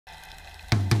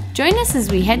Join us as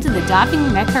we head to the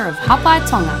diving Mecca of Ha'apai,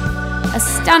 Tonga, a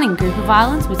stunning group of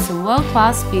islands with some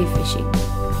world-class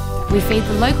spearfishing. We feed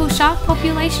the local shark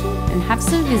population and have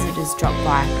some visitors drop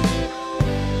by.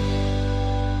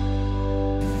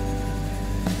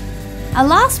 A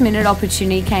last-minute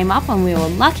opportunity came up and we were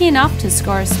lucky enough to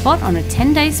score a spot on a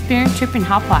 10-day spearing trip in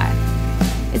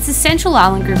Ha'apai. It's a central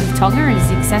island group of Tonga and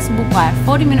is accessible by a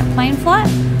 40-minute plane flight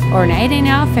or an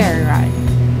 18-hour ferry ride.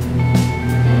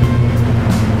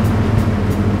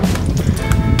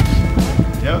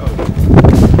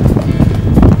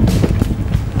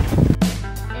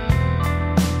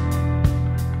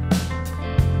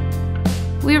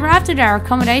 We arrived at our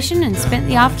accommodation and spent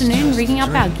the afternoon rigging up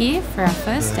our gear for our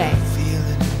first day.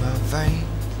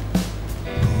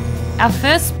 Our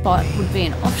first spot would be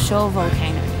an offshore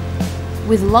volcano.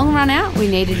 With a long run out, we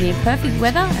needed near perfect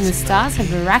weather and the stars had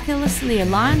miraculously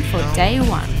aligned for day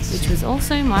one, which was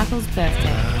also Michael's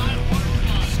birthday.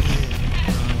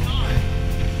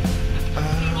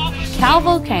 Kao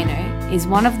Volcano is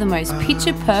one of the most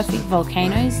picture-perfect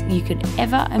volcanoes you could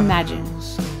ever imagine.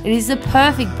 It is the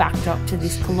perfect backdrop to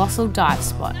this colossal dive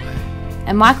spot,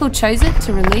 and Michael chose it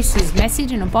to release his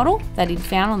message in a bottle that he'd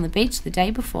found on the beach the day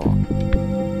before.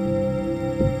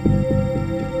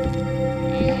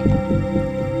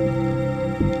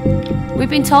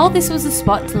 We've been told this was a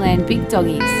spot to land big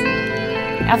doggies.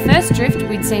 Our first drift,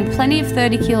 we'd seen plenty of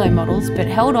 30-kilo models, but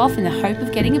held off in the hope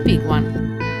of getting a big one.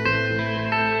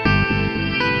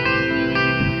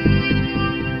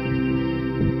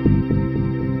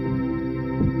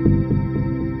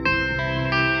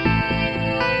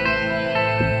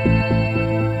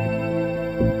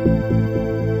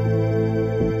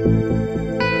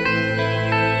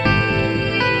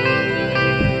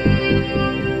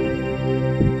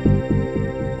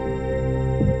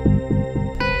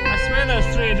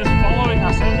 Those three are just following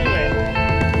us everywhere.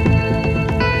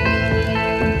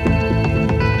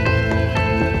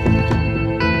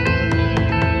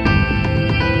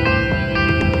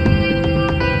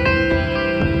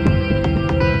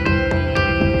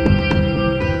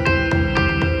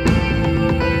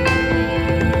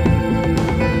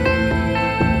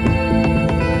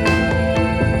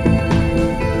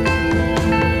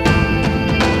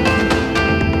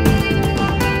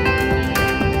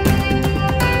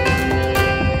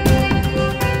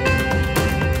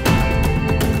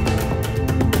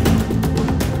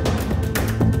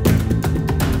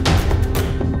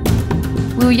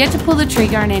 We were yet to pull the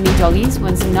trigger on any doggies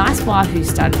when some nice Wahoo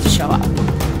started to show up.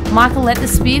 Michael let the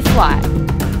spear fly.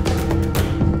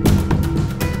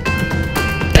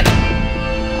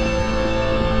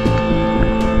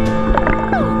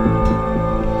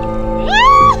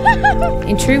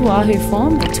 In true Wahoo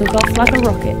form, it took off like a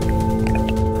rocket.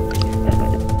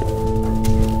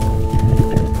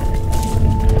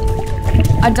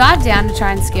 I dived down to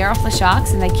try and scare off the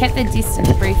sharks and they kept their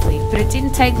distance briefly, but it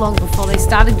didn't take long before they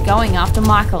started going after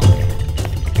Michael.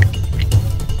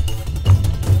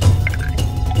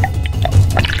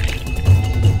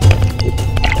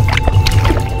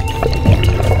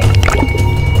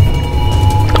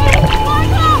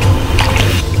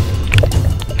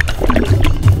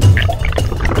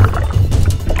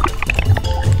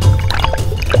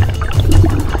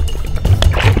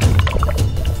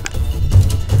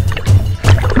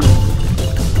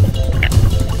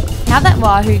 How that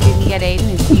Wahoo didn't get eaten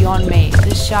is beyond me.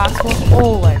 The sharks were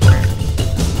all over it.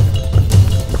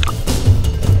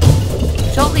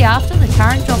 Shortly after, the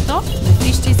current dropped off and the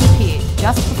fish disappeared,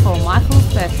 just before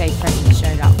Michael's birthday present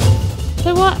showed up.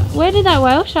 So where did that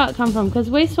whale shark come from? Because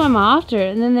we swam after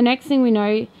it, and then the next thing we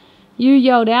know, you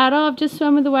yelled out, "Oh, I've just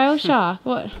swum with the whale shark."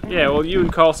 What? Yeah, well, you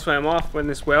and Cole swam off when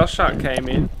this whale shark came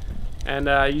in, and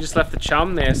you just left the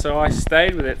chum there, so I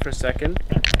stayed with it for a second,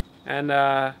 and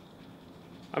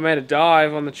I made a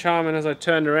dive on the chum, and as I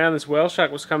turned around, this whale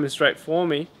shark was coming straight for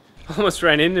me. Almost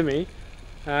ran into me.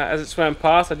 As it swam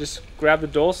past, I just grabbed the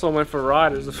dorsal and went for a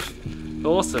ride. It was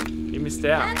awesome. You missed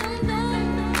out.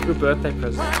 Good birthday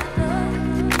present.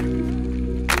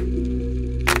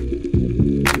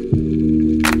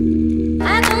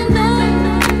 I don't know.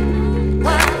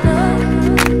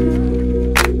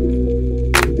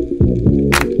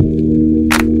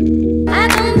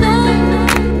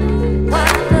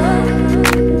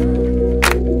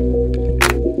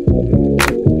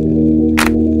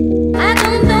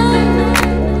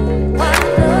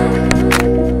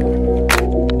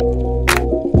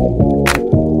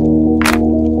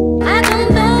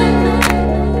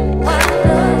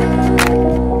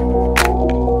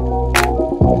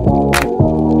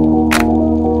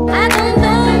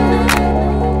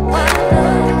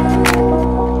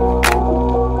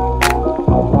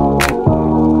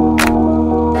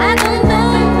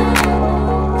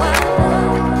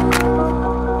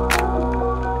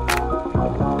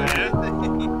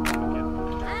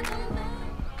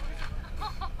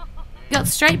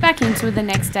 straight back into it the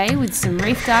next day with some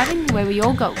reef diving, where we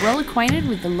all got well acquainted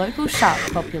with the local shark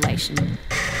population.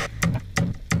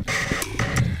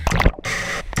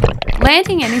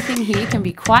 Landing anything here can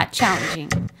be quite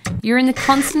challenging. You're in the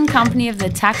constant company of the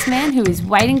taxman who is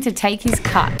waiting to take his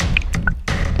cut.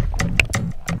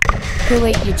 He'll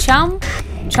eat your chum,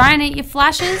 try and eat your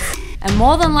flashes, and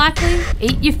more than likely,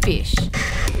 eat your fish.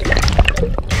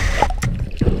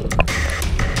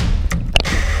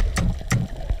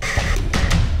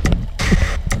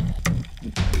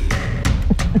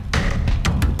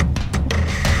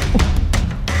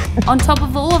 On top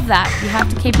of all of that, you have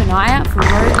to keep an eye out for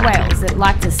rogue whales that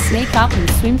like to sneak up and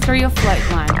swim through your float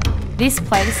line. This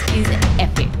place is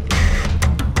epic.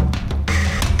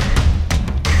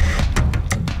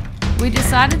 We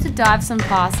decided to dive some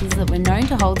passes that were known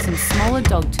to hold some smaller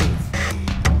dogtooth.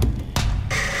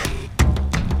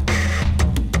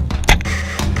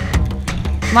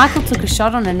 Michael took a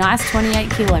shot on a nice 28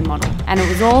 kilo model, and it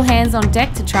was all hands on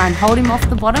deck to try and hold him off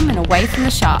the bottom and away from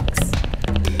the sharks.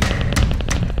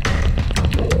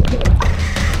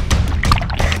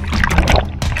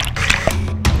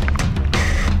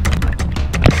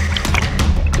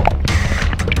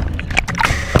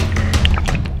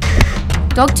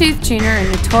 Dogtooth tuna are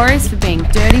notorious for being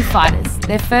dirty fighters.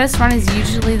 Their first run is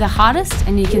usually the hardest,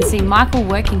 and you can see Michael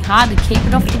working hard to keep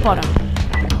it off the bottom.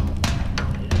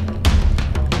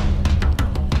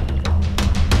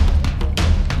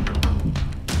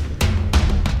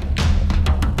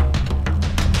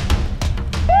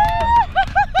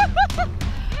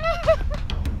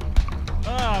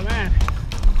 Oh man.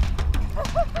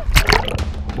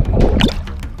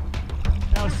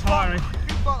 That was tiring.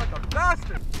 You fought like a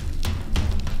bastard.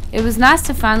 It was nice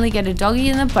to finally get a doggy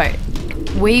in the boat.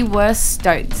 We were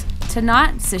stoked.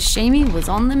 Tonight, sashimi was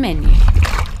on the menu.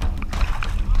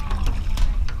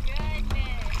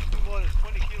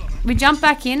 We jumped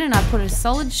back in and I put a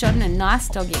solid shot in a nice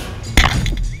doggy.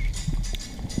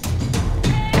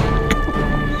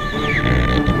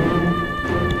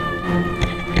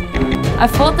 I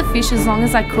fought the fish as long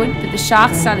as I could, but the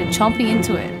sharks started chomping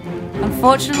into it.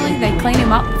 Unfortunately, they cleaned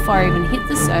him up before I even hit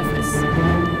the surface.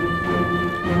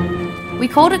 We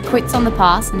called it quits on the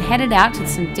pass and headed out to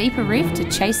some deeper reef to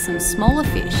chase some smaller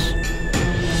fish.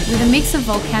 With a mix of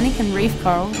volcanic and reef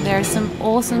coral, there are some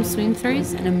awesome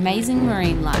swim-throughs and amazing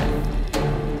marine life.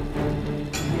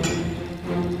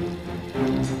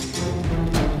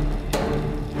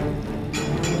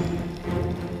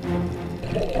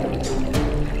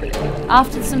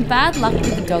 After some bad luck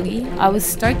with the doggy, I was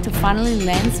stoked to finally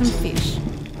land some fish.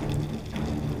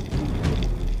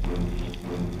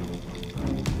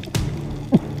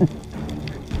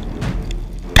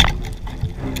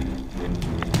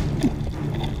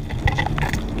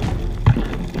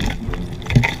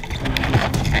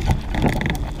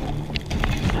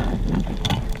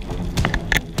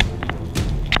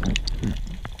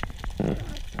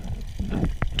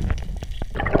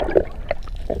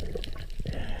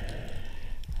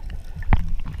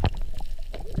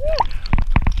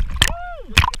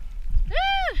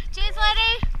 Cheers,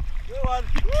 lady! Good one.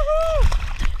 Woohoo!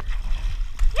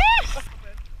 Yes!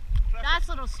 Nice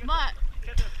little smut.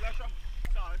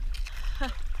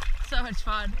 So much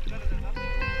fun.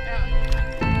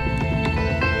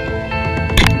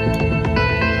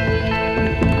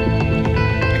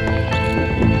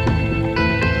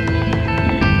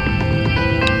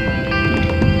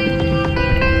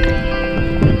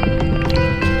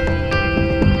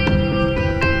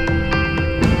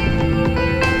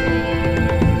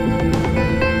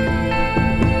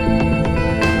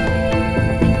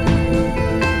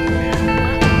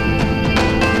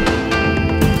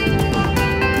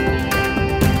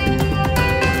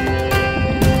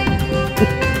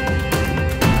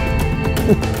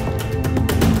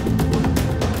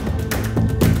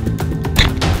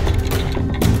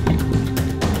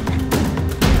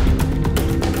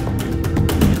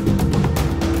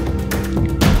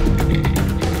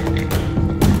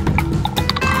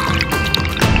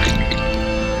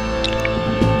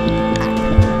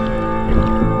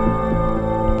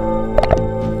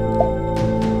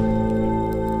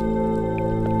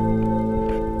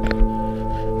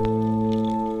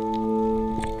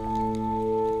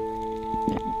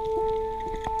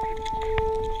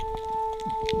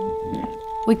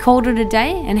 We called it a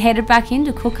day and headed back in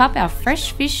to cook up our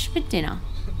fresh fish for dinner.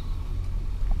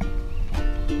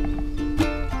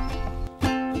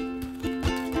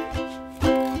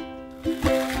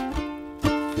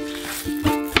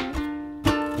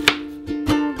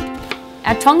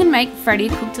 Our Tongan mate Freddie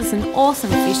cooked us an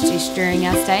awesome fish dish during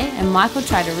our stay, and Michael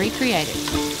tried to recreate it.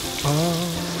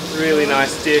 Really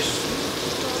nice dish.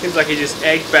 Seems like he just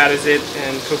egg batters it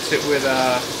and cooks it with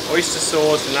oyster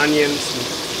sauce and onions, and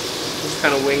just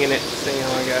kind of winging it, seeing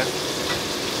how I go.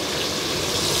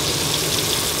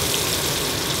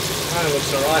 Kind of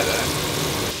looks alright though.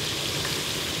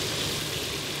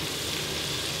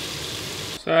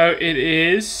 So it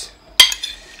is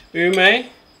ume,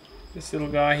 this little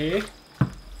guy here,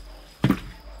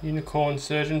 unicorn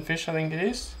surgeonfish I think it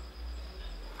is.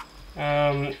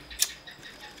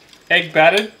 Egg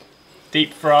battered,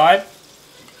 deep fried,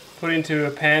 put into a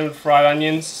pan with fried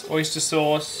onions, oyster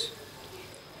sauce,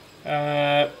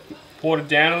 watered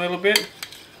down a little bit,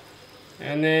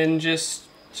 and then just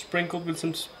sprinkled with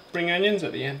some spring onions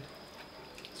at the end.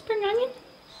 Spring onion?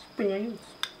 Spring onions.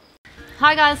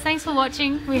 Hi guys, thanks for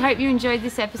watching. We hope you enjoyed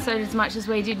this episode as much as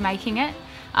we did making it.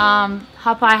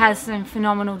 Ha'apai has some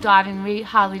phenomenal diving. We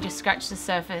hardly just scratched the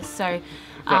surface, so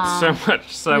got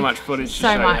so much footage to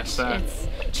show you. So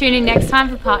tune in next time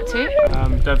for part 2.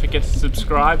 Don't forget to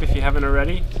subscribe if you haven't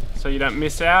already, so you don't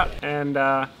miss out. And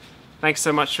thanks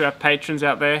so much to our patrons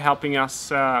out there helping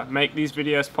us make these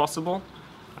videos possible.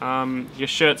 Your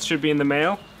shirts should be in the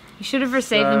mail. You should have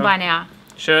received them by now.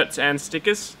 Shirts and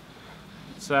stickers.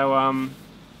 So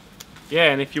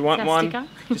yeah, and if you want one,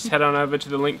 just head on over to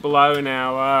the link below in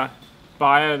our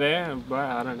bio there.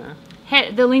 I don't know.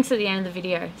 The link's at the end of the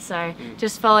video, so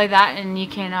just follow that and you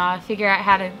can figure out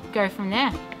how to go from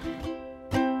there.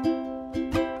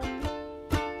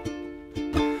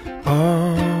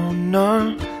 Oh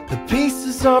no, the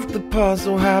pieces of the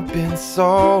puzzle have been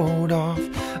sold off.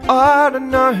 I don't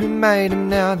know who made them,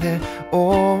 now they're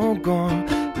all gone,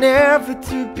 never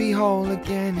to be whole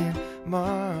again in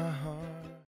my